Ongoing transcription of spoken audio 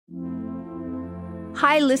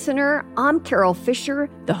Hi, listener. I'm Carol Fisher,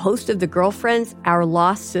 the host of The Girlfriends, Our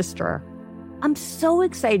Lost Sister. I'm so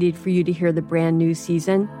excited for you to hear the brand new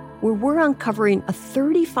season where we're uncovering a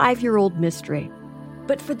 35-year-old mystery.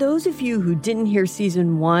 But for those of you who didn't hear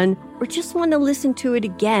season 1 or just want to listen to it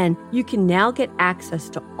again, you can now get access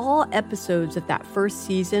to all episodes of that first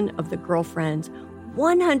season of The Girlfriends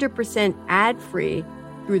 100% ad-free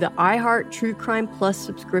through the iHeart True Crime Plus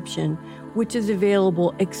subscription, which is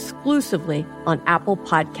available exclusively on Apple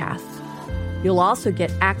Podcasts. You'll also get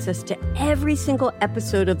access to every single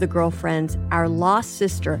episode of The Girlfriends, Our Lost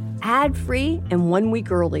Sister, ad-free and 1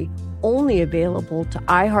 week early, only available to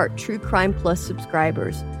iHeart True Crime Plus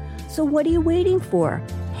subscribers. So what are you waiting for?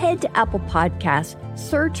 Head to Apple Podcasts,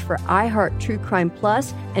 search for iHeart True Crime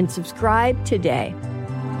Plus, and subscribe today.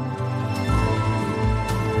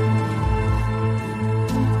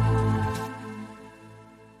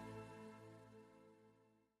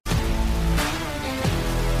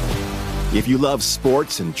 If you love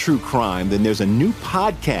sports and true crime, then there's a new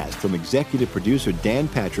podcast from executive producer Dan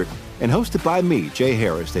Patrick and hosted by me, Jay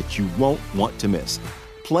Harris, that you won't want to miss.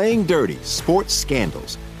 Playing Dirty: Sports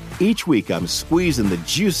Scandals. Each week, I'm squeezing the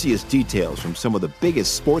juiciest details from some of the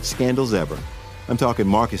biggest sports scandals ever. I'm talking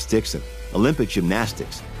Marcus Dixon, Olympic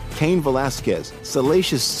gymnastics, Cain Velasquez,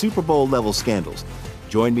 salacious Super Bowl-level scandals.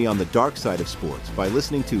 Join me on the dark side of sports by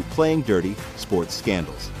listening to Playing Dirty: Sports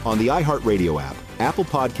Scandals on the iHeartRadio app, Apple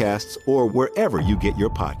Podcasts, or wherever you get your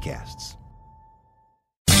podcasts.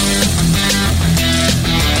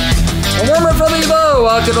 A warmer friendly hello,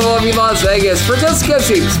 welcome to lovely Las Vegas for Jessica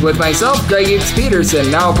Seeps with myself, Greg Hicks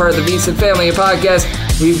Peterson, now part of the VSiN Family Podcast.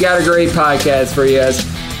 We've got a great podcast for you guys.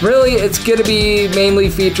 Really, it's going to be mainly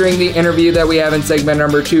featuring the interview that we have in segment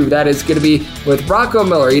number 2. That is going to be with Rocco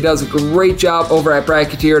Miller. He does a great job over at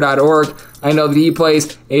Bracketeer.org. I know that he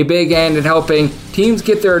plays a big hand in helping teams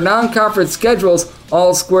get their non-conference schedules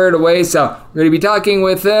all squared away. So we're going to be talking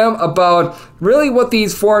with him about really what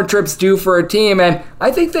these foreign trips do for a team. And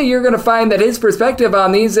I think that you're going to find that his perspective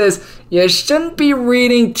on these is you shouldn't be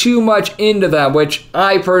reading too much into them, which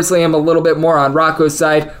I personally am a little bit more on Rocco's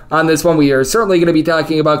side on this one. We are certainly going to be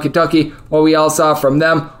talking about Kentucky, what we all saw from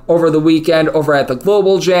them over the weekend over at the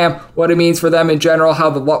Global Jam, what it means for them in general, how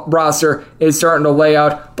the roster is starting to lay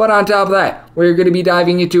out. But on top of that, we're going to be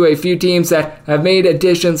diving into a few teams that have made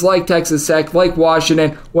additions like Texas Tech, like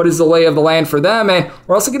Washington. What is the lay of the land for them? And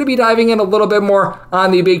we're also going to be diving in a little bit more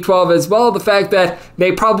on the Big 12 as well. The fact that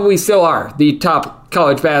they probably still are the top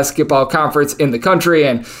college basketball conference in the country,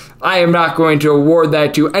 and I am not going to award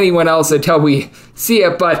that to anyone else until we see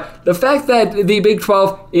it. But the fact that the Big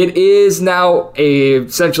 12, it is now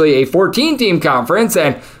essentially a 14-team conference,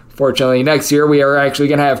 and fortunately, next year we are actually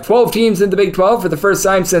going to have 12 teams in the Big 12 for the first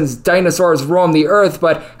time since dinosaurs roamed the earth.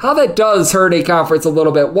 But how that does hurt a conference a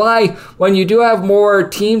little bit. Why? When you do have more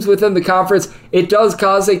teams within the conference, it does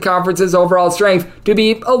cause a conference's overall strength to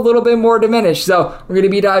be a little bit more diminished. So we're going to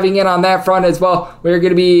be diving in on that front as well. We're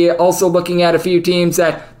going to be also looking at a few teams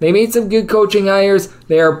that they made some good coaching hires.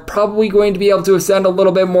 They are probably going to be able to ascend a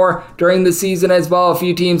little bit more during the season as well. A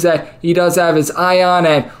few teams that he does have his eye on,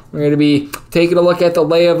 and we're going to be taking a look at the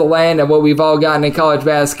lay of the land and what we've all gotten in college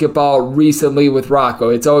basketball recently with Rocco.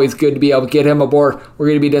 It's always good to be able to get him aboard. We're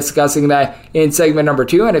going to be discussing that in segment number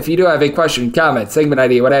 2. And if you do have a question, comment, segment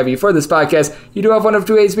idea, what have you for this podcast, you do have one of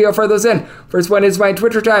 2 ways to be able to those in. First one is my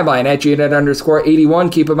Twitter timeline at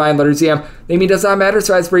GNet_81. Keep in mind, letters EM. Naming does not matter,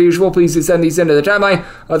 so as per usual, please do send these into the timeline.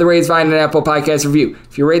 Other ways, find an Apple Podcast review.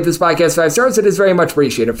 If you rate this podcast 5 stars, it is very much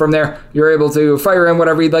appreciated. From there, you're able to fire in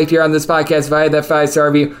whatever you'd like to hear on this podcast via that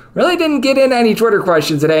 5-star review. Really didn't get in any Twitter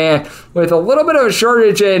questions today, and with a little bit of a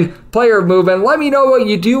shortage in player movement, let me know what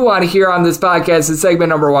you do want to hear on this podcast in segment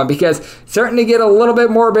number 1, because starting to get a little bit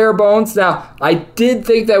more bare bones. Now, I did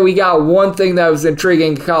think that we got one thing that was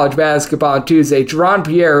intriguing in college basketball on Tuesday. Teron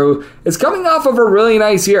Pierre, who is coming off of a really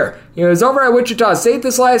nice year. He was over at Wichita State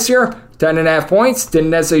this last year, 10.5 points.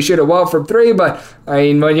 Didn't necessarily shoot it well from 3, but I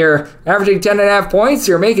mean, when you're averaging 10.5 points,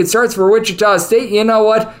 you're making starts for Wichita State, you know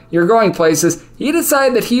what? You're going places. He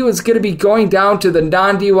decided that he was going to be going down to the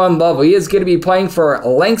non-D1 level. He is going to be playing for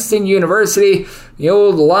Langston University, the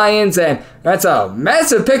old Lions, and that's a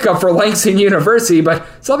massive pickup for Langston University, but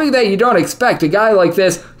something that you don't expect. A guy like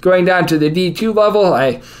this going down to the D2 level,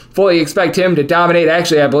 I fully expect him to dominate.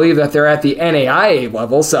 Actually, I believe that they're at the NAIA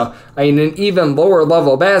level, so I mean, an even lower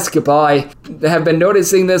level basketball. I have been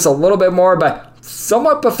noticing this a little bit more, but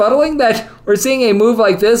somewhat befuddling that we're seeing a move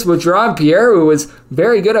like this with Teron Pierre, who was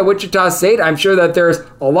very good at Wichita State. I'm sure that there's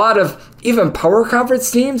a lot of even power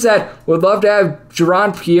conference teams that would love to have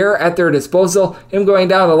Jaron Pierre at their disposal. Him going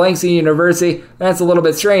down to Langston University, that's a little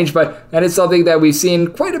bit strange, but that is something that we've seen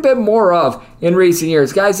quite a bit more of in recent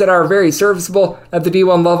years. Guys that are very serviceable at the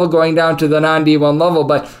D1 level going down to the non-D1 level,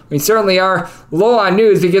 but we certainly are low on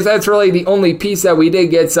news because that's really the only piece that we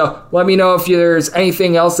did get. So let me know if there's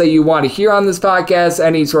anything else that you want to hear on this podcast,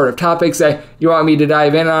 any sort of topics that you want me to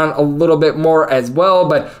dive in on a little bit more as well.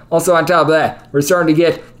 But also on top of that, we're starting to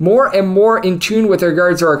get more and more in tune with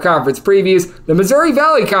regards to our conference previews. The Missouri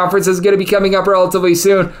Valley Conference is going to be coming up relatively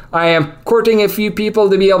soon. I am courting a few people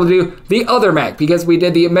to be able to do the other MAC because we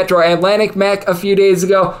did the Metro Atlantic MAC a few days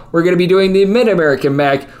ago. We're going to be doing the Mid-American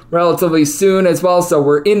MAC relatively soon as well. So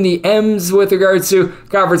we're in the M's with regards to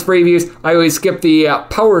conference previews. I always skip the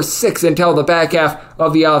Power 6 until the back half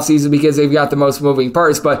of the offseason because they've got the most moving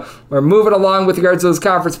parts. But we're moving along with regards to those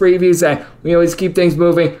conference previews, and we always keep things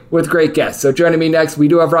moving with great guests. So joining me next, we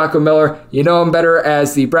do have Rocco Miller. You know him better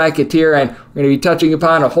as the bracketeer, and we're going to be touching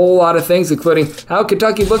upon a whole lot of things, including how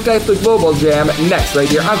Kentucky looked at the Global Jam next, right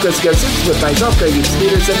here on Chris Gibson with myself, Greg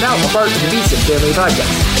Peterson, now a part of the VSiN Family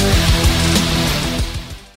Podcast.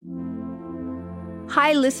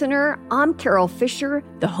 Hi, listener. I'm Carol Fisher,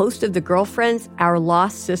 the host of The Girlfriends, Our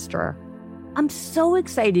Lost Sister. I'm so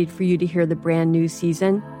excited for you to hear the brand new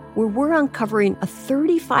season where we're uncovering a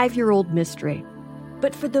 35-year-old mystery.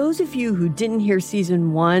 But for those of you who didn't hear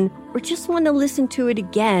season 1 or just want to listen to it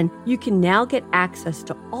again, you can now get access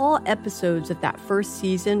to all episodes of that first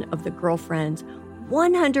season of The Girlfriends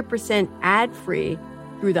 100% ad-free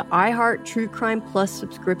through the iHeart True Crime Plus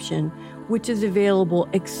subscription, which is available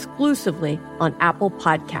exclusively on Apple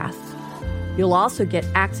Podcasts. You'll also get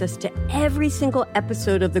access to every single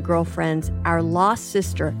episode of The Girlfriends, Our Lost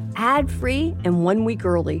Sister, ad-free and 1 week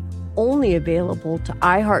early, only available to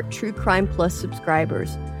iHeart True Crime Plus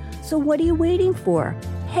subscribers. So what are you waiting for?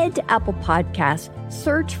 Head to Apple Podcasts,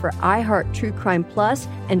 search for iHeart True Crime Plus,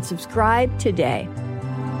 and subscribe today.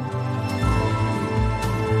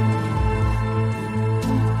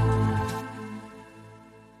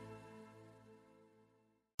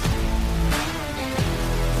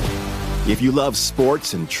 If you love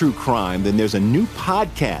sports and true crime, then there's a new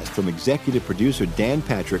podcast from executive producer Dan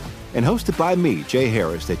Patrick and hosted by me, Jay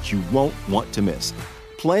Harris, that you won't want to miss.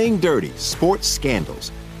 Playing Dirty: Sports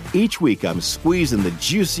Scandals. Each week, I'm squeezing the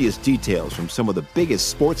juiciest details from some of the biggest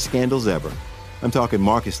sports scandals ever. I'm talking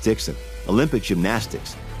Marcus Dixon, Olympic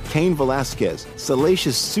gymnastics, Cain Velasquez,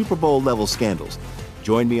 salacious Super Bowl-level scandals.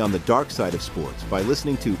 Join me on the dark side of sports by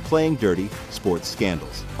listening to Playing Dirty: Sports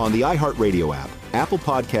Scandals on the iHeartRadio app, Apple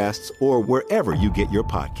Podcasts, or wherever you get your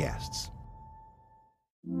podcasts.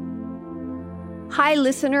 Hi,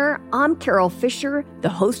 listener. I'm Carol Fisher, the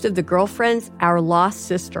host of The Girlfriends, Our Lost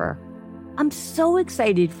Sister. I'm so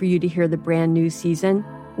excited for you to hear the brand new season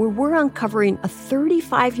where we're uncovering a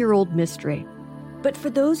 35-year-old mystery. But for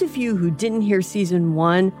those of you who didn't hear season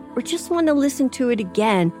 1 or just want to listen to it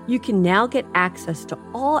again, you can now get access to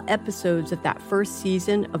all episodes of that first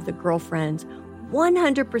season of The Girlfriends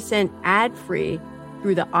 100% ad-free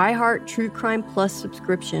through the iHeart True Crime Plus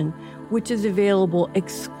subscription, which is available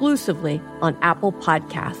exclusively on Apple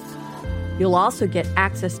Podcasts. You'll also get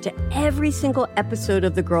access to every single episode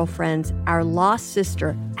of The Girlfriends, Our Lost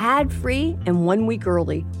Sister, ad-free and 1 week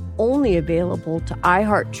early, only available to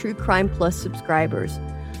iHeart True Crime Plus subscribers.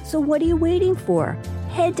 So what are you waiting for?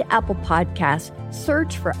 Head to Apple Podcasts,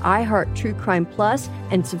 search for iHeart True Crime Plus,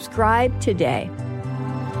 and subscribe today.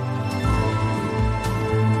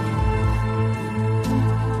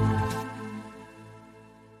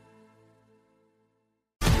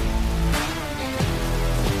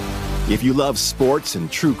 If you love sports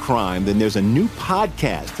and true crime, then there's a new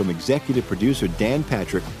podcast from executive producer Dan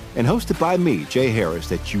Patrick and hosted by me, Jay Harris,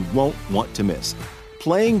 that you won't want to miss.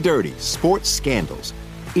 Playing Dirty: Sports Scandals.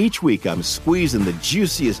 Each week, I'm squeezing the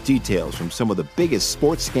juiciest details from some of the biggest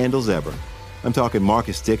sports scandals ever. I'm talking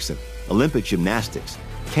Marcus Dixon, Olympic gymnastics,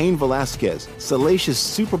 Cain Velasquez, salacious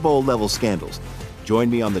Super Bowl-level scandals. Join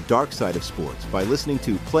me on the dark side of sports by listening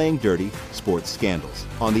to Playing Dirty: Sports Scandals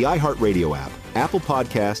on the iHeartRadio app, Apple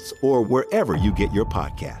Podcasts, or wherever you get your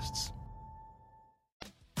podcasts.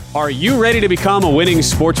 Are you ready to become a winning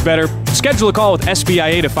sports bettor? Schedule a call with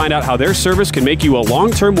SBIA to find out how their service can make you a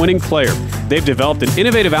long-term winning player. They've developed an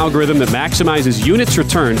innovative algorithm that maximizes units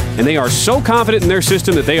returned, and they are so confident in their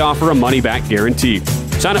system that they offer a money-back guarantee.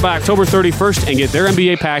 Sign up by October 31st and get their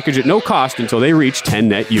MBA package at no cost until they reach 10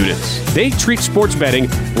 net units. They treat sports betting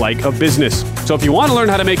like a business. So if you want to learn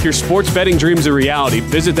how to make your sports betting dreams a reality,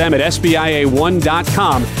 visit them at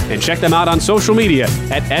SBIA1.com and check them out on social media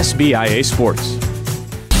at SBIA Sports.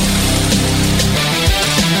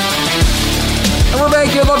 And we're back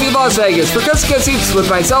here in lovely Las Vegas for Coast to Coast Hoops with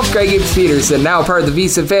myself, Greg Gibbs Peterson, now part of the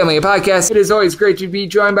VSiN Family Podcast. It is always great to be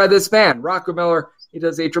joined by this man, Rocco Miller. He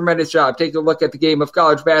does a tremendous job taking a look at the game of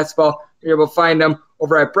college basketball. You're able to find him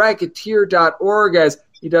over at Bracketeer.org, as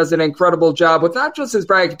he does an incredible job with not just his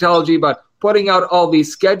bracketology, but putting out all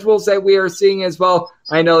these schedules that we are seeing as well.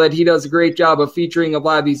 I know that he does a great job of featuring a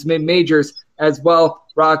lot of these mid-majors as well.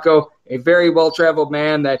 Rocco, a very well-traveled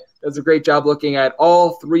man that does a great job looking at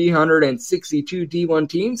all 362 D1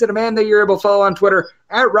 teams, and a man that you're able to follow on Twitter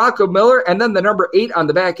at Rocco Miller, and then the number 8 on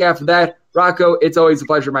the back half of that. Rocco, it's always a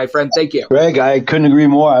pleasure, my friend. Thank you. Greg, I couldn't agree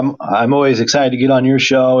more. I'm always excited to get on your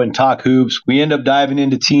show and talk hoops. We end up diving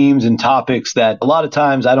into teams and topics that a lot of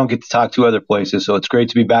times I don't get to talk to other places, so it's great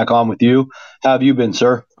to be back on with you. How have you been,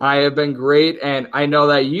 sir? I have been great, and I know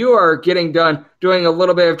that you are getting done doing a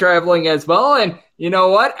little bit of traveling as well, and you know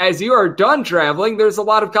what? As you are done traveling, there's a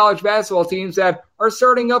lot of college basketball teams that are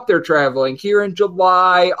starting up their traveling. Here in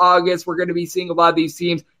July, August, we're going to be seeing a lot of these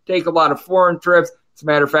teams take a lot of foreign trips. As a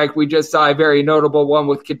matter of fact, we just saw a very notable one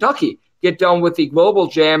with Kentucky get done with the Global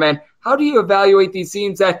Jam. And how do you evaluate these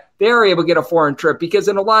teams that they're able to get a foreign trip? Because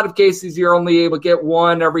in a lot of cases, you're only able to get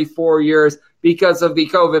one every 4 years because of the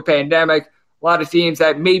COVID pandemic. A lot of teams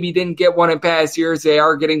that maybe didn't get one in past years, they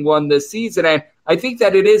are getting one this season. And I think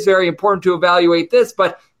that it is very important to evaluate this,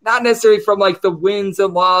 but not necessarily from like the wins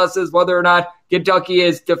and losses, whether or not Kentucky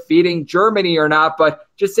is defeating Germany or not, but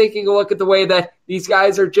just taking a look at the way that these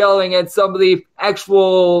guys are gelling and some of the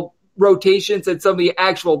actual rotations and some of the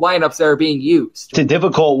actual lineups that are being used. It's a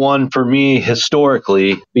difficult one for me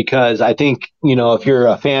historically, because I think, if you're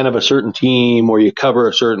a fan of a certain team or you cover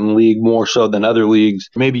a certain league more so than other leagues,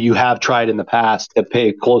 maybe you have tried in the past to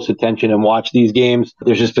pay close attention and watch these games.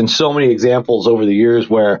 There's just been so many examples over the years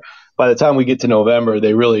where by the time we get to November,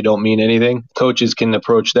 they really don't mean anything. Coaches can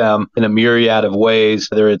approach them in a myriad of ways,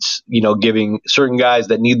 whether it's, giving certain guys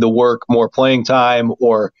that need the work more playing time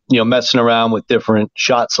or, messing around with different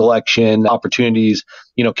shot selection opportunities.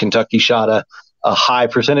 Kentucky shot a high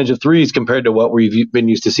percentage of threes compared to what we've been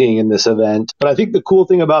used to seeing in this event. But I think the cool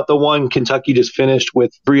thing about the one Kentucky just finished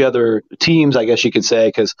with 3 other teams, I guess you could say,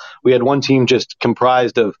 because we had one team just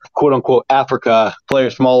comprised of quote unquote Africa,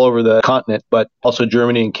 players from all over the continent, but also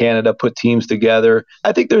Germany and Canada put teams together.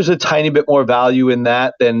 I think there's a tiny bit more value in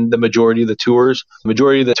that than the majority of the tours. The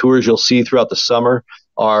majority of the tours you'll see throughout the summer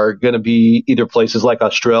are going to be either places like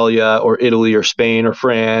Australia or Italy or Spain or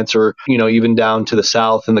France or, even down to the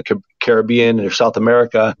South in the Caribbean or South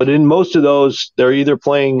America. But in most of those, they're either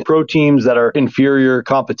playing pro teams that are inferior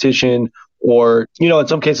competition or, in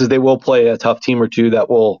some cases they will play a tough team or two that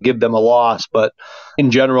will give them a loss. But in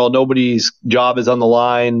general, nobody's job is on the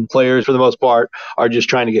line. Players, for the most part, are just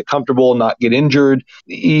trying to get comfortable, not get injured.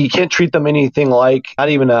 You can't treat them anything like, not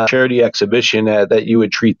even a charity exhibition that you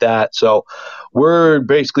would treat that. So we're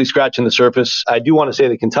basically scratching the surface. I do want to say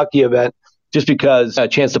the Kentucky event, just because a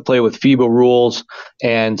chance to play with FIBA rules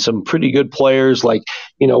and some pretty good players like,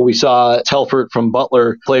 we saw Telford from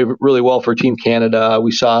Butler play really well for Team Canada.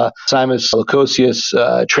 We saw Simas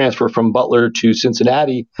Lukosius transfer from Butler to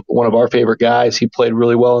Cincinnati, one of our favorite guys. He played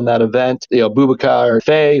really well in that event. Boubacar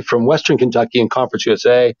Faye from Western Kentucky in Conference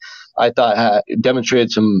USA, I thought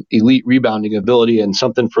demonstrated some elite rebounding ability and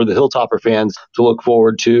something for the Hilltopper fans to look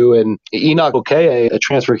forward to. And Enoch Okeye, a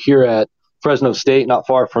transfer here at Fresno State, not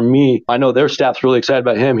far from me. I know their staff's really excited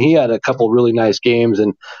about him. He had a couple really nice games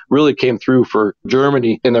and really came through for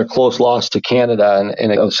Germany in their close loss to Canada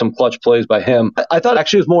and some clutch plays by him. I thought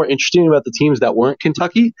actually it was more interesting about the teams that weren't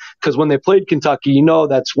Kentucky, because when they played Kentucky,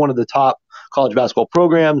 that's one of the top college basketball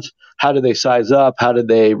programs. How do they size up? How do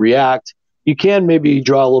they react? You can maybe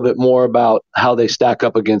draw a little bit more about how they stack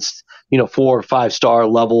up against, 4 or 5 star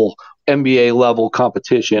level NBA level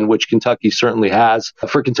competition, which Kentucky certainly has.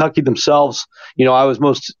 For Kentucky themselves, I was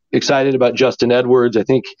most excited about Justin Edwards. I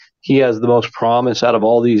think he has the most promise out of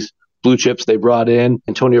all these blue chips they brought in.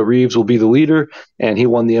 Antonio Reeves will be the leader, and he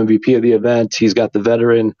won the MVP of the event. He's got the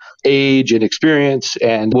veteran age and experience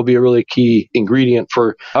and will be a really key ingredient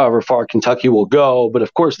for however far Kentucky will go. But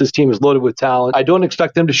of course, this team is loaded with talent. I don't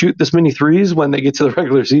expect them to shoot this many threes when they get to the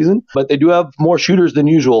regular season, but they do have more shooters than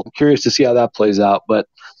usual. I'm curious to see how that plays out. But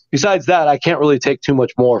besides that, I can't really take too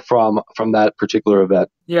much more from that particular event.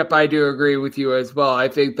 Yep, I do agree with you as well. I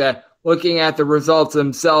think that looking at the results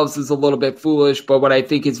themselves is a little bit foolish, but what I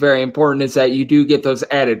think is very important is that you do get those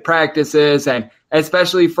added practices, and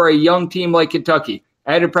especially for a young team like Kentucky,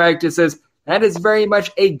 added practices, that is very much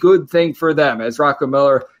a good thing for them. As Rocco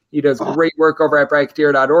Miller, he does great work over at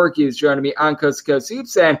Bracketeer.org. He's joining me on Coast to Coast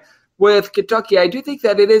Hoops, and with Kentucky, I do think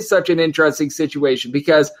that it is such an interesting situation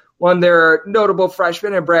because when there are notable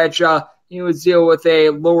freshmen, and Bradshaw, he was dealing with a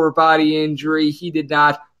lower body injury. He did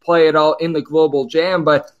not play at all in the Global Jam.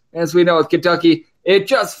 But as we know with Kentucky, it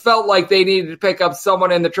just felt like they needed to pick up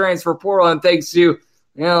someone in the transfer portal. And thanks to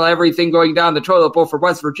everything going down the toilet bowl for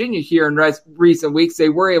West Virginia here in recent weeks, they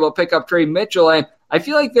were able to pick up Trey Mitchell. And I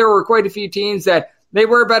feel like there were quite a few teams that they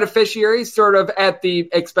were beneficiaries sort of at the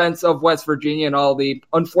expense of West Virginia and all the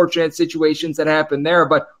unfortunate situations that happened there.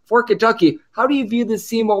 But for Kentucky, how do you view this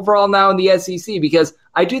team overall now in the SEC? Because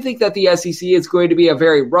I do think that the SEC is going to be a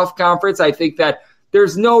very rough conference. I think that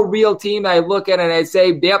there's no real team I look at and I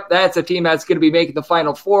say, yep, that's a team that's going to be making the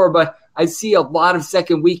Final Four. But I see a lot of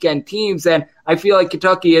second weekend teams, and I feel like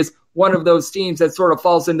Kentucky is one of those teams that sort of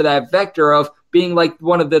falls into that vector of being like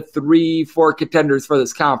one of the 3-4 contenders for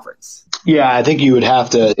this conference. Yeah, I think you would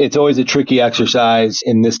have to. It's always a tricky exercise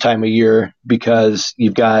in this time of year because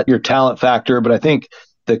you've got your talent factor, but I think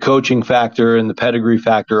the coaching factor and the pedigree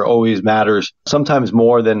factor always matters, sometimes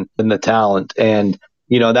more than the talent. And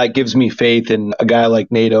that gives me faith in a guy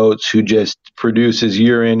like Nate Oates who just produces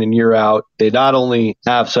year in and year out. They not only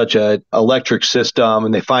have such an electric system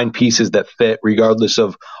and they find pieces that fit regardless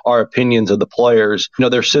of our opinions of the players.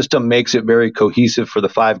 Their system makes it very cohesive for the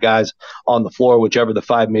 5 guys on the floor, whichever the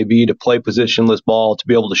 5 may be, to play positionless ball, to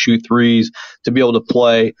be able to shoot threes, to be able to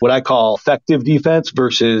play what I call effective defense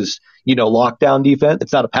versus, lockdown defense.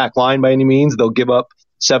 It's not a pack line by any means. They'll give up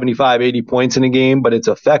 75, 80 points in a game, but it's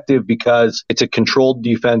effective because it's a controlled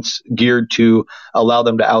defense geared to allow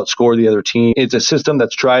them to outscore the other team. It's a system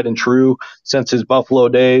that's tried and true since his Buffalo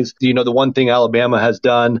days. The one thing Alabama has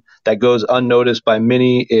done that goes unnoticed by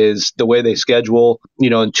many is the way they schedule.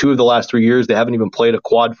 In 2 of the last 3 years, they haven't even played a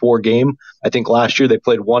quad 4 game. I think last year they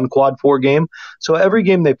played 1 quad 4 game. So every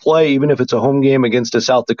game they play, even if it's a home game against a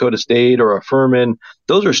South Dakota State or a Furman,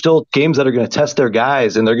 those are still games that are going to test their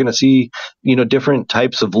guys, and they're going to see, different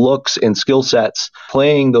types of looks and skill sets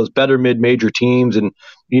playing those better mid-major teams. And,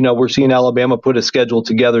 we're seeing Alabama put a schedule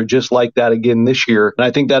together just like that again this year. And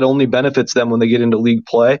I think that only benefits them when they get into league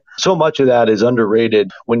play. So much of that is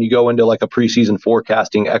underrated when you go into like a preseason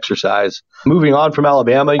forecasting exercise. Moving on from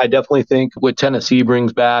Alabama, I definitely think what Tennessee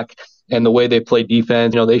brings back and the way they play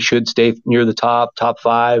defense, they should stay near the top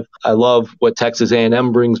 5. I love what Texas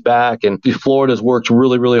A&M brings back, and Florida's worked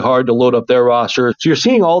really, really hard to load up their roster. So you're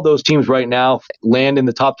seeing all those teams right now land in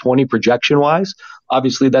the top 20 projection-wise.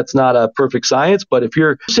 Obviously, that's not a perfect science, but if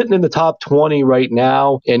you're sitting in the top 20 right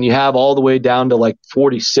now and you have all the way down to like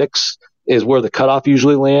 46 is where the cutoff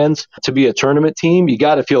usually lands to be a tournament team, you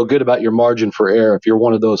got to feel good about your margin for error if you're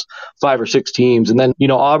one of those 5 or 6 teams. And then,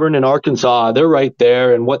 Auburn and Arkansas, they're right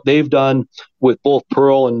there. And what they've done with both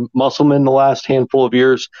Pearl and Musselman the last handful of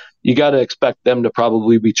years, you got to expect them to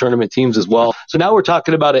probably be tournament teams as well. So now we're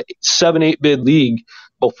talking about a 7-8 bid league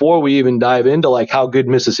before we even dive into like how good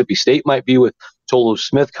Mississippi State might be with Tolu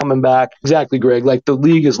Smith coming back. Exactly, Greg. Like the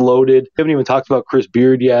league is loaded. We haven't even talked about Chris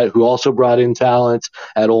Beard yet, who also brought in talent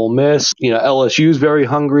at Ole Miss. LSU's very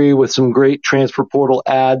hungry with some great transfer portal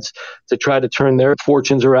ads to try to turn their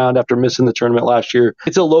fortunes around after missing the tournament last year.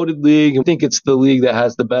 It's a loaded league. I think it's the league that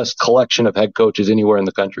has the best collection of head coaches anywhere in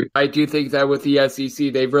the country. I do think that with the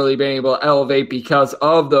SEC, they've really been able to elevate because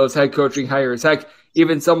of those head coaching hires. Heck,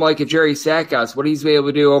 even someone like a Jerry Stackhouse, what he's been able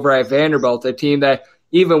to do over at Vanderbilt, a team that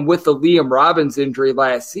even with the Liam Robbins injury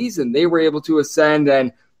last season, they were able to ascend,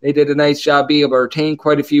 and they did a nice job being able to retain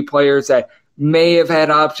quite a few players that may have had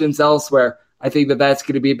options elsewhere. I think that that's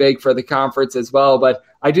going to be big for the conference as well. But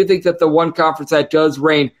I do think that the one conference that does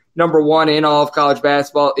reign number 1 in all of college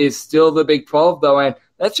basketball is still the Big 12, though. And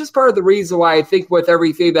that's just part of the reason why I think with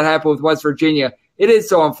everything that happened with West Virginia, it is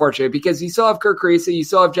so unfortunate because you still have Kirk Creasy, you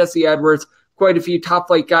still have Jesse Edwards, quite a few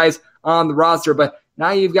top-flight guys on the roster, but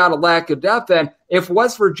now you've got a lack of depth. And if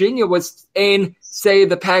West Virginia was in, say,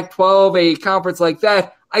 the Pac-12, a conference like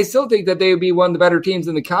that, I still think that they would be one of the better teams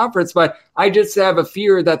in the conference, but I just have a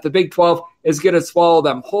fear that the Big 12 is going to swallow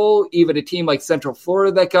them whole. Even a team like Central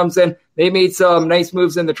Florida that comes in, they made some nice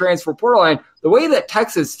moves in the transfer portal. And the way that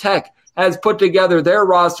Texas Tech has put together their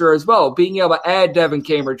roster as well, being able to add Devin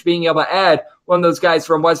Cambridge, being able to add one of those guys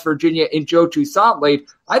from West Virginia in Joe Toussaint late,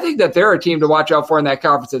 I think that they're a team to watch out for in that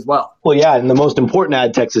conference as well. Well, yeah, and the most important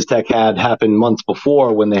ad Texas Tech had happened months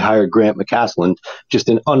before when they hired Grant McCasland, just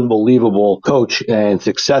an unbelievable coach and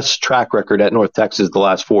success track record at North Texas the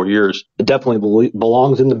last 4 years. It definitely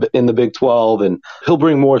belongs in the Big 12, and he'll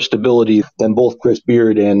bring more stability than both Chris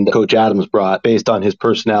Beard and Coach Adams brought based on his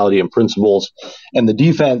personality and principles. And the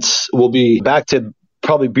defense will be back to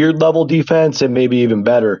probably Beard level defense and maybe even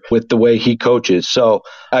better with the way he coaches. So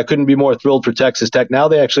I couldn't be more thrilled for Texas Tech. Now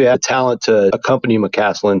they actually have talent to accompany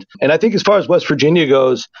McCasland. And I think as far as West Virginia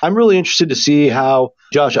goes, I'm really interested to see how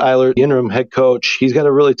Josh Eilert, the interim head coach, he's got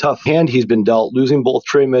a really tough hand he's been dealt. Losing both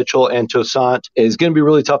Trey Mitchell and Toussaint is going to be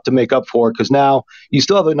really tough to make up for, because now you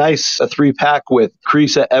still have a nice 3-pack with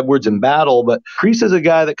Kriisa, Edwards, and Battle. But Kriisa is a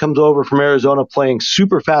guy that comes over from Arizona playing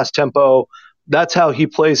super fast tempo. That's how he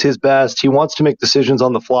plays his best. He wants to make decisions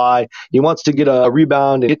on the fly. He wants to get a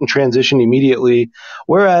rebound and get in transition immediately.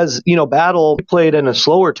 Whereas, Battle played in a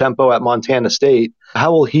slower tempo at Montana State.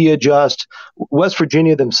 How will he adjust? West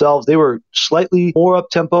Virginia themselves, they were slightly more up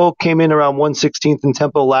tempo, came in around 1/16th in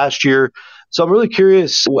tempo last year. So I'm really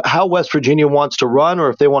curious how West Virginia wants to run, or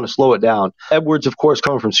if they want to slow it down. Edwards, of course,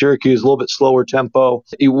 coming from Syracuse, a little bit slower tempo.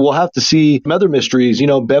 We'll have to see some other mysteries.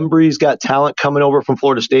 Bembry's got talent coming over from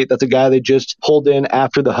Florida State. That's a guy they just pulled in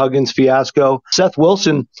after the Huggins fiasco. Seth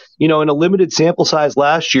Wilson, in a limited sample size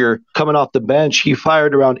last year, coming off the bench, he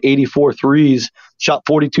fired around 84 threes, shot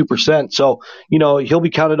 42%. So, he'll be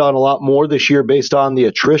counted on a lot more this year based on the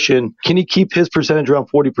attrition. Can he keep his percentage around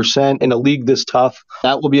 40% in a league this tough?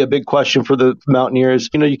 That will be a big question for the Mountaineers.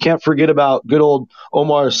 You can't forget about good old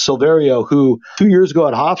Omar Silverio, who 2 years ago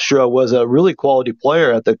at Hofstra was a really quality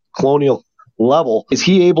player at the Colonial level. Is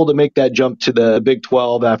he able to make that jump to the Big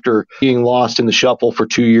 12 after being lost in the shuffle for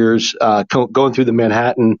 2 years, going through the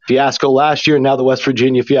Manhattan fiasco last year and now the West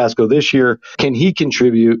Virginia fiasco this year? Can he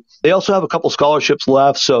contribute? They also have a couple scholarships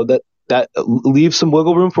left, so that leaves some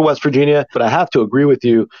wiggle room for West Virginia. But I have to agree with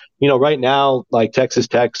you. Right now, like Texas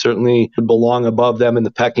Tech certainly belong above them in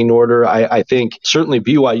the pecking order. I think certainly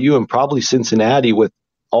BYU and probably Cincinnati, with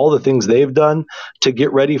all the things they've done to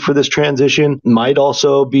get ready for this transition, might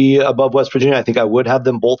also be above West Virginia. I think I would have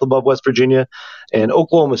them both above West Virginia. And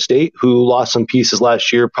Oklahoma State, who lost some pieces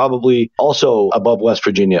last year, probably also above West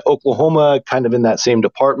Virginia. Oklahoma kind of in that same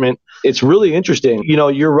department. It's really interesting.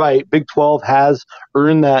 You're right. Big 12 has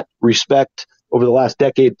earned that respect over the last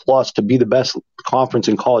decade plus to be the best conference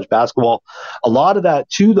in college basketball. A lot of that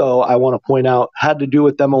too, though, I want to point out, had to do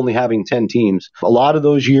with them only having 10 teams. A lot of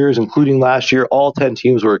those years, including last year, all 10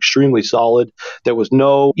 teams were extremely solid. There was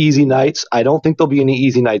no easy nights. I don't think there'll be any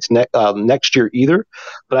easy nights next year either.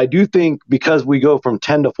 But I do think because we go from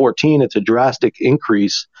 10 to 14, it's a drastic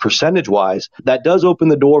increase percentage-wise. That does open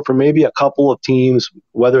the door for maybe a couple of teams,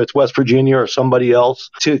 whether it's West Virginia or somebody else,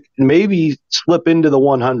 to maybe slip into the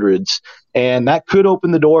 100s. And that could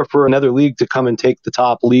open the door for another league to come and take the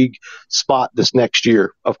top league spot this next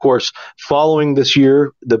year. Of course, following this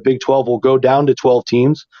year, the Big 12 will go down to 12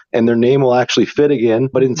 teams and their name will actually fit again.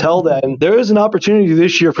 But until then, there is an opportunity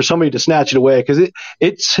this year for somebody to snatch it away, because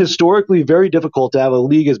it's historically very difficult to have a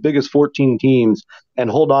league as big as 14 teams and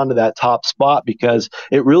hold on to that top spot, because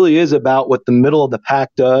it really is about what the middle of the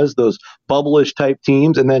pack does, those bubble-ish type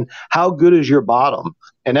teams, and then how good is your bottom.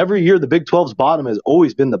 And every year, the Big 12's bottom has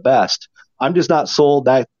always been the best. I'm just not sold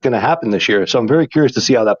that's going to happen this year. So I'm very curious to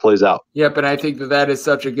see how that plays out. Yep, and I think that is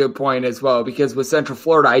such a good point as well, because with Central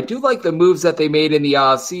Florida, I do like the moves that they made in the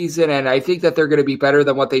offseason, and I think that they're going to be better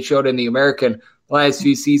than what they showed in the American last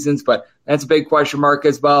few seasons, but that's a big question mark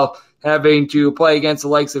as well, having to play against the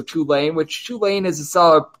likes of Tulane, which Tulane is a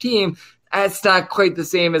solid team. That's not quite the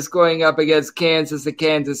same as going up against Kansas and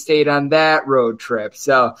Kansas State on that road trip.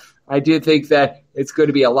 So I do think that it's going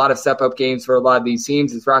to be a lot of step-up games for a lot of these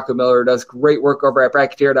teams, as Rocco Miller does great work over at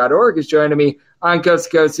Bracketeer.org, is joining me on Coast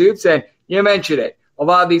to Coast Hoops. And you mentioned it. A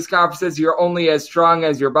lot of these conferences, you're only as strong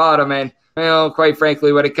as your bottom. And, quite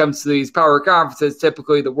frankly, when it comes to these power conferences,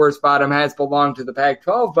 typically the worst bottom has belonged to the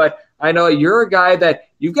Pac-12. But I know you're a guy that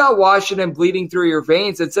you've got Washington bleeding through your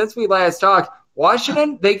veins. And since we last talked,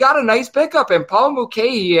 Washington, they got a nice pickup in Paul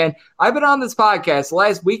Mulcahy, and I've been on this podcast the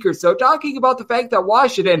last week or so talking about the fact that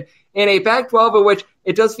Washington, in a Pac-12 in which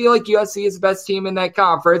it does feel like USC is the best team in that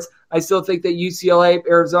conference, I still think that UCLA,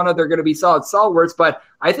 Arizona, they're going to be solid stalwarts, but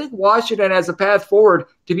I think Washington has a path forward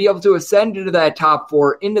to be able to ascend into that top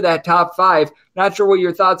 4, into that top 5. Not sure what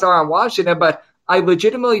your thoughts are on Washington, but I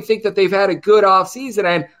legitimately think that they've had a good offseason,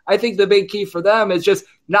 and I think the big key for them is just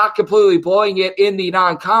not completely blowing it in the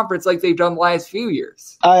non-conference like they've done the last few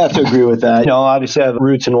years. I have to agree with that. Obviously I have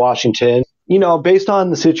roots in Washington. Based on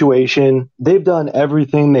the situation, they've done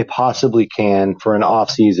everything they possibly can for an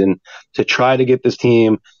offseason to try to get this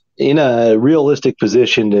team in a realistic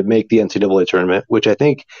position to make the NCAA tournament, which I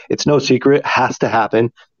think it's no secret has to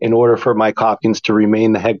happen in order for Mike Hopkins to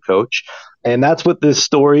remain the head coach. And that's what this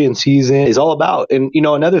story and season is all about. And,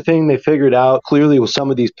 another thing they figured out clearly with some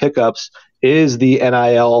of these pickups is the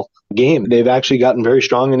NIL game. They've actually gotten very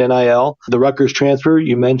strong in NIL. The Rutgers transfer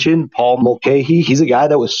you mentioned, Paul Mulcahy, he's a guy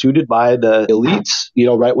that was suited by the elites,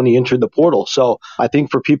 right when he entered the portal. So I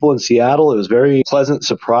think for people in Seattle, it was very pleasant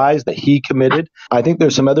surprise that he committed. I think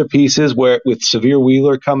there's some other pieces where with Severe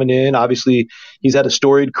Wheeler coming in, obviously he's had a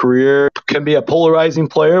storied career, can be a polarizing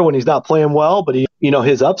player when he's not playing well, but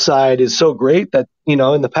his upside is so great that, in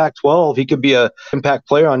the Pac-12, he could be a impact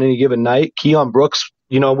player on any given night. Keon Brooks,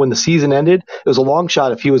 when the season ended, it was a long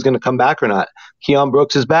shot if he was going to come back or not. Keon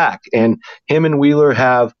Brooks is back, and him and Wheeler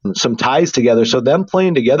have some ties together. So them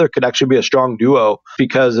playing together could actually be a strong duo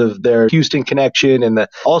because of their Houston connection. And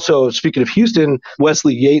also, speaking of Houston,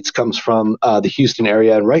 Wesley Yates comes from the Houston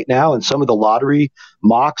area. And right now, in some of the lottery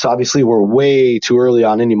mocks, obviously, we're way too early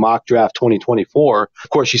on any mock draft 2024. Of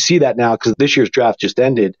course, you see that now because this year's draft just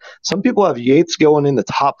ended. Some people have Yates going in the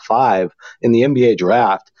top 5 in the NBA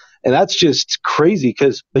draft. And that's just crazy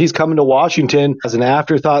because he's coming to Washington as an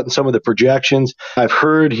afterthought in some of the projections. I've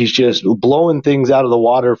heard he's just blowing things out of the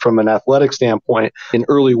water from an athletic standpoint in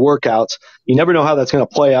early workouts. You never know how that's going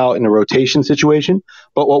to play out in a rotation situation.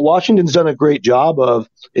 But what Washington's done a great job of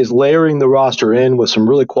is layering the roster in with some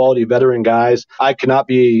really quality veteran guys. I cannot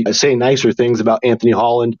be saying nicer things about Anthony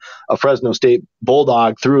Holland, a Fresno State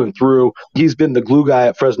Bulldog through and through. He's been the glue guy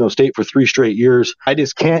at Fresno State for 3 straight years. I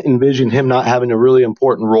just can't envision him not having a really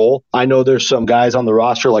important role. I know there's some guys on the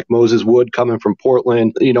roster like Moses Wood coming from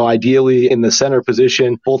Portland, ideally in the center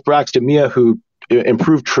position. Both Braxton Mia, who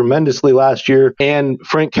improved tremendously last year, and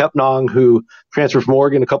Frank Kepnong, who transferred from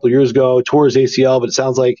Oregon a couple of years ago, tore his ACL, but it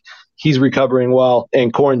sounds like he's recovering well,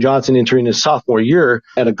 and Corin Johnson entering his sophomore year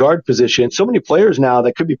at a guard position. So many players now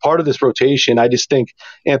that could be part of this rotation. I just think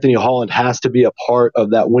Anthony Holland has to be a part of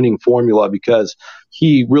that winning formula because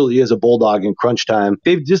he really is a bulldog in crunch time.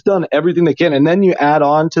 They've just done everything they can. And then you add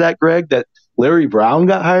on to that, Greg, that Larry Brown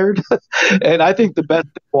got hired. And I think the best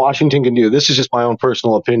thing Washington can do, this is just my own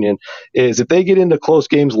personal opinion, is if they get into close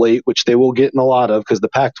games late, which they will get in a lot of because the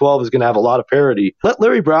Pac-12 is going to have a lot of parity, let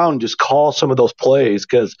Larry Brown just call some of those plays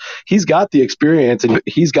because he's got the experience and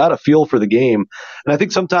he's got a feel for the game. And I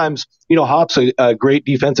think sometimes, Hop's a great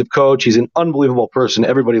defensive coach. He's an unbelievable person.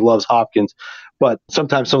 Everybody loves Hopkins. But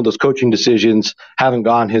sometimes some of those coaching decisions haven't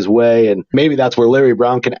gone his way, and maybe that's where Larry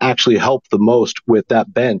Brown can actually help the most with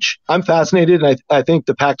that bench. I'm fascinated, and I think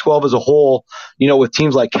the Pac-12 as a whole, with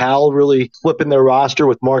teams like Cal really flipping their roster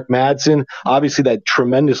with Mark Madsen, obviously that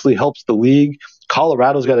tremendously helps the league.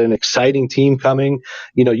 Colorado's got an exciting team coming.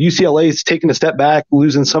 UCLA's taking a step back,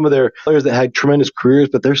 losing some of their players that had tremendous careers,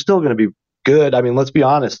 but they're still going to be good. I mean, let's be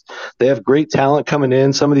honest. They have great talent coming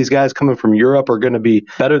in. Some of these guys coming from Europe are going to be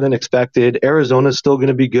better than expected. Arizona's still going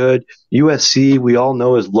to be good. USC, we all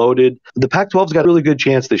know, is loaded. The Pac-12's got a really good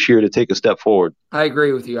chance this year to take a step forward. I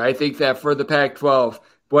agree with you. I think that for the Pac-12,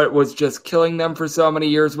 what was just killing them for so many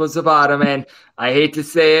years was the bottom. And I hate to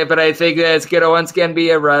say it, but I think that it's going to once again be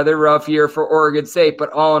a rather rough year for Oregon State.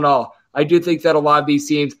 But all in all, I do think that a lot of these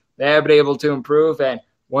teams, they have been able to improve. And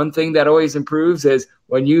one thing that always improves is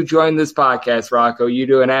when you join this podcast, Rocco, you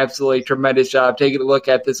do an absolutely tremendous job taking a look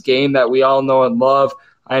at this game that we all know and love.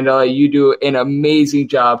 I know you do an amazing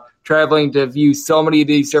job traveling to view so many of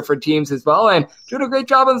these different teams as well and doing a great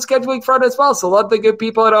job on the scheduling front as well. So let the good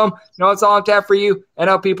people at home know it's all on tap for you and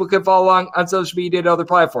how people can follow along on social media and other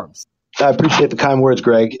platforms. I appreciate the kind words,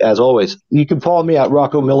 Greg, as always. You can follow me at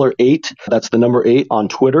Rocco Miller 8. That's the number 8 on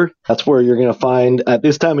Twitter. That's where you're going to find, at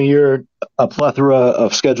this time of year, a plethora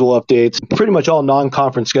of schedule updates, pretty much all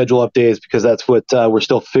non-conference schedule updates because that's what we're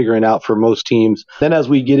still figuring out for most teams. Then as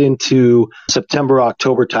we get into September,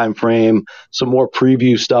 October timeframe, some more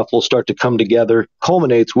preview stuff will start to come together.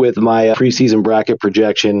 Culminates with my preseason bracket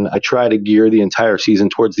projection. I try to gear the entire season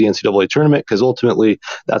towards the NCAA tournament because ultimately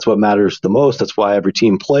that's what matters the most. That's why every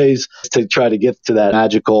team plays, to try to get to that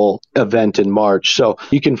magical event in March. So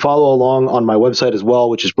you can follow along on my website as well,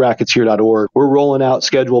 which is bracketshere.org. We're rolling out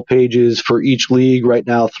schedule pages for each league right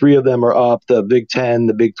now. 3 of them are up. The Big 10,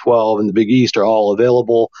 the Big 12, and the Big East are all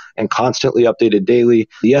available and constantly updated daily.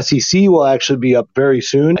 The SEC will actually be up very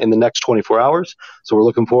soon in the next 24 hours. So we're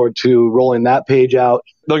looking forward to rolling that page out.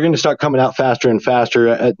 They're going to start coming out faster and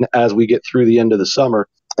faster as we get through the end of the summer.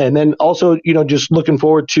 And then also, just looking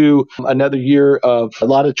forward to another year of a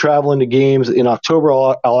lot of traveling to games. In October,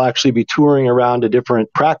 I'll actually be touring around to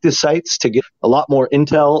different practice sites to get a lot more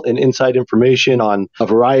intel and inside information on a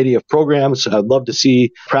variety of programs. I'd love to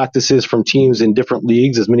see practices from teams in different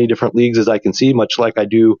leagues, as many different leagues as I can see, much like I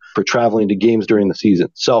do for traveling to games during the season.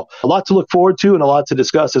 So a lot to look forward to and a lot to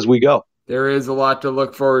discuss as we go. There is a lot to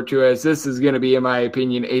look forward to, as this is going to be, in my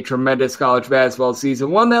opinion, a tremendous college basketball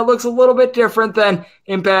season. One that looks a little bit different than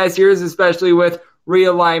in past years, especially with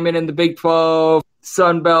realignment in the Big 12,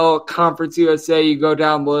 Sun Belt, Conference USA, you go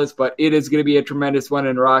down the list, but it is going to be a tremendous one,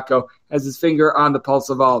 and Rocco has his finger on the pulse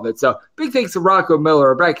of all of it. So big thanks to Rocco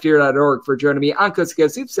Miller of Bracketeer.org for joining me on Coast to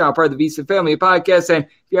Coast Hoops, now part of the VSiN Family Podcast. And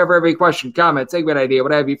if you ever have any question, comment, segment idea,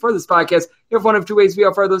 what have you for this podcast, you have one of two ways we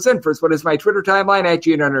offer those in. First one is my Twitter timeline at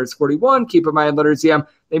GN_41. Keep in mind, letters CM.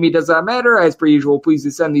 Maybe it does not matter. As per usual, please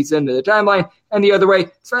do send these into the timeline. And the other way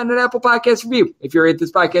is find an Apple Podcast review. If you rate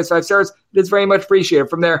this podcast 5 stars, it is very much appreciated.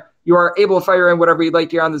 From there, you are able to fire in whatever you'd like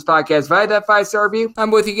to hear on this podcast via that 5-star review.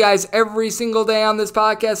 I'm with you guys every single day on this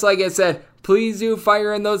podcast. Like I said, please do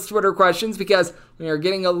fire in those Twitter questions because we are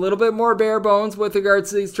getting a little bit more bare bones with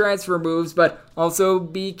regards to these transfer moves, but also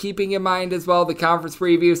be keeping in mind as well the conference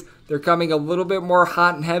previews. They're coming a little bit more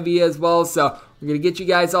hot and heavy as well, so we're going to get you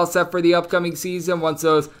guys all set for the upcoming season. Once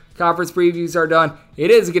those conference previews are done,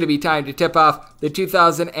 it is going to be time to tip off the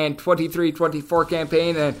 2023-24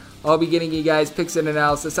 campaign, and I'll be getting you guys picks and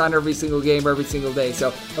analysis on every single game, every single day.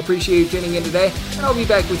 So appreciate you tuning in today, and I'll be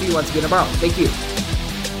back with you once again tomorrow. Thank you.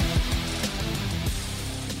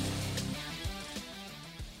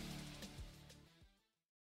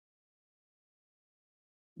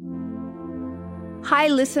 Hi,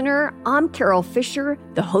 listener. I'm Carol Fisher,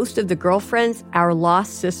 the host of The Girlfriends, Our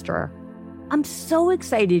Lost Sister. I'm so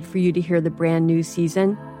excited for you to hear the brand new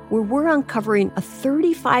season where we're uncovering a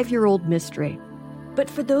 35-year-old mystery. But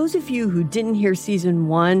for those of you who didn't hear season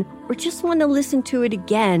 1 or just want to listen to it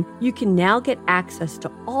again, you can now get access to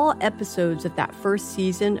all episodes of that first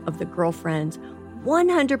season of The Girlfriends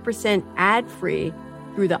 100% ad-free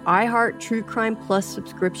through the iHeart True Crime Plus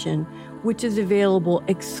subscription, which is available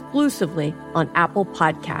exclusively on Apple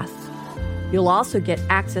Podcasts. You'll also get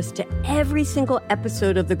access to every single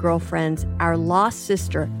episode of The Girlfriends, Our Lost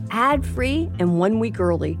Sister, ad-free and 1 week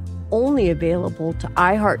early, only available to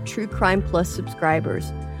iHeart True Crime Plus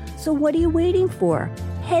subscribers. So what are you waiting for?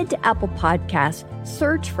 Head to Apple Podcasts,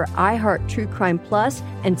 search for iHeart True Crime Plus,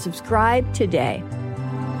 and subscribe today.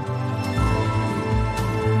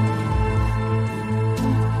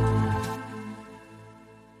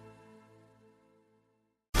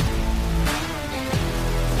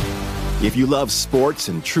 If you love sports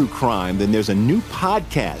and true crime, then there's a new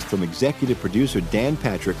podcast from executive producer Dan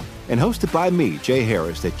Patrick and hosted by me, Jay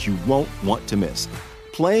Harris, that you won't want to miss.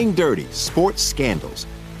 Playing Dirty: Sports Scandals.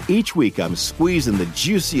 Each week, I'm squeezing the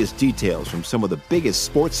juiciest details from some of the biggest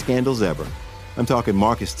sports scandals ever. I'm talking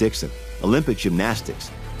Marcus Dixon, Olympic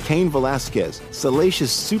gymnastics, Cain Velasquez,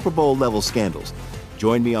 salacious Super Bowl-level scandals.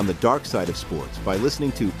 Join me on the dark side of sports by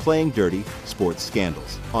listening to Playing Dirty: Sports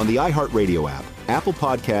Scandals on the iHeartRadio app, Apple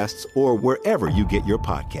Podcasts, or wherever you get your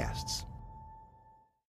podcasts.